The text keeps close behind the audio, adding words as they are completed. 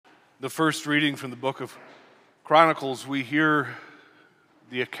The first reading from the book of Chronicles, we hear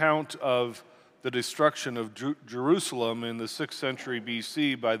the account of the destruction of Jerusalem in the 6th century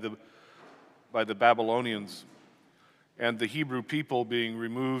BC by the Babylonians and the Hebrew people being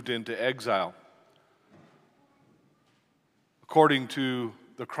removed into exile. According to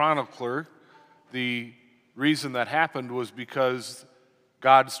the chronicler, the reason that happened was because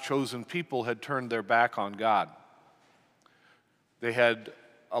God's chosen people had turned their back on God. They had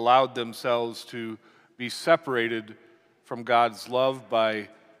allowed themselves to be separated from God's love by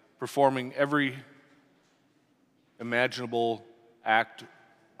performing every imaginable act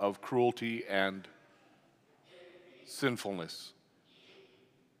of cruelty and sinfulness.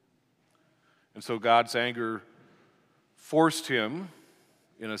 And so God's anger forced him,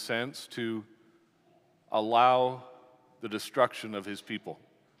 in a sense, to allow the destruction of his people.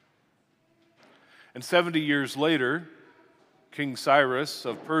 And 70 years later, King Cyrus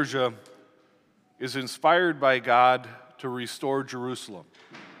of Persia is inspired by God to restore Jerusalem.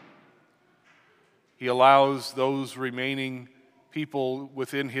 He allows those remaining people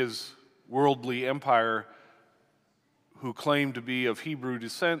within his worldly empire who claim to be of Hebrew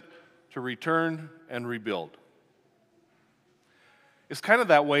descent to return and rebuild. It's kind of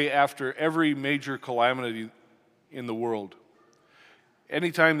that way after every major calamity in the world.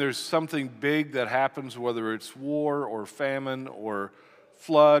 Anytime there's something big that happens, whether it's war or famine or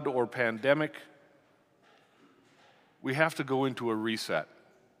flood or pandemic, we have to go into a reset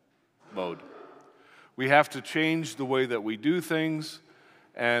mode. We have to change the way that we do things,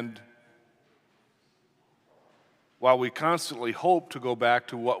 and while we constantly hope to go back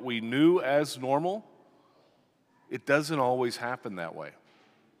to what we knew as normal, it doesn't always happen that way.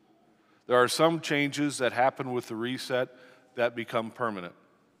 There are some changes that happen with the reset that become permanent.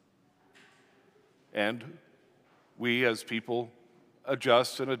 And we as people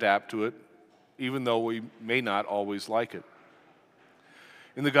adjust and adapt to it, even though we may not always like it.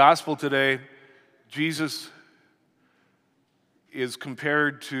 In the gospel today, Jesus is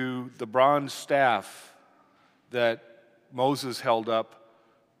compared to the bronze staff that Moses held up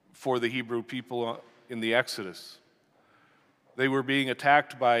for the Hebrew people in the Exodus. They were being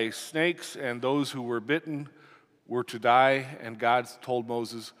attacked by snakes, and those who were bitten were to die, and God told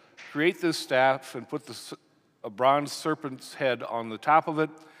Moses, create this staff and put a bronze serpent's head on the top of it,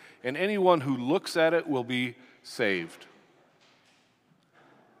 and anyone who looks at it will be saved.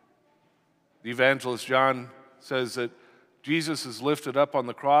 The evangelist John says that Jesus is lifted up on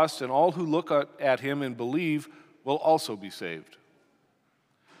the cross, and all who look at him and believe will also be saved.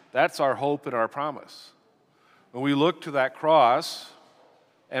 That's our hope and our promise. When we look to that cross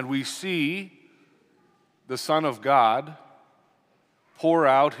and we see the Son of God pour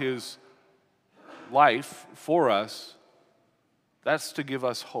out his life for us, that's to give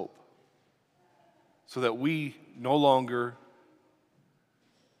us hope, so that we no longer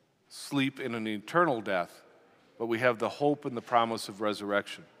sleep in an eternal death, but we have the hope and the promise of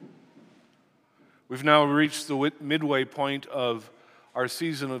resurrection. We've now reached the midway point of our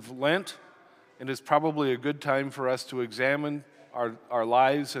season of Lent, and it's probably a good time for us to examine our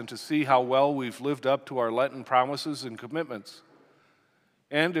lives and to see how well we've lived up to our Lenten promises and commitments.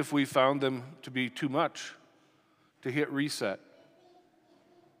 And if we found them to be too much, to hit reset.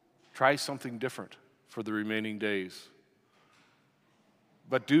 Try something different for the remaining days.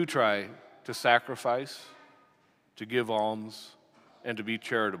 But do try to sacrifice, to give alms, and to be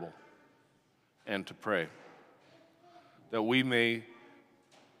charitable, and to pray, that we may,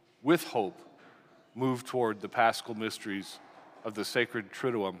 with hope, move toward the Paschal mysteries of the Sacred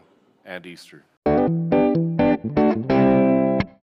Triduum and Easter.